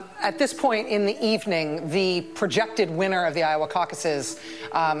At this point in the evening, the projected winner of the Iowa caucuses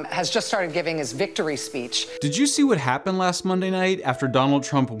has just started giving his victory speech. Did you see what happened last Monday night after Donald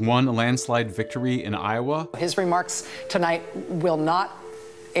Trump won a landslide victory in Iowa? His remarks tonight will not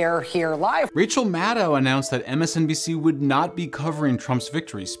air here live. Rachel Maddow announced that MSNBC would not be covering Trump's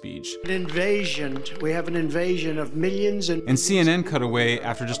victory speech. An invasion. We have an invasion of millions and CNN cut away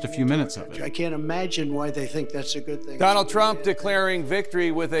after just a few minutes of it. I can't imagine why they think that's a good thing. Donald Trump declaring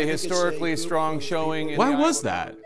victory with a historically strong showing. Why was that?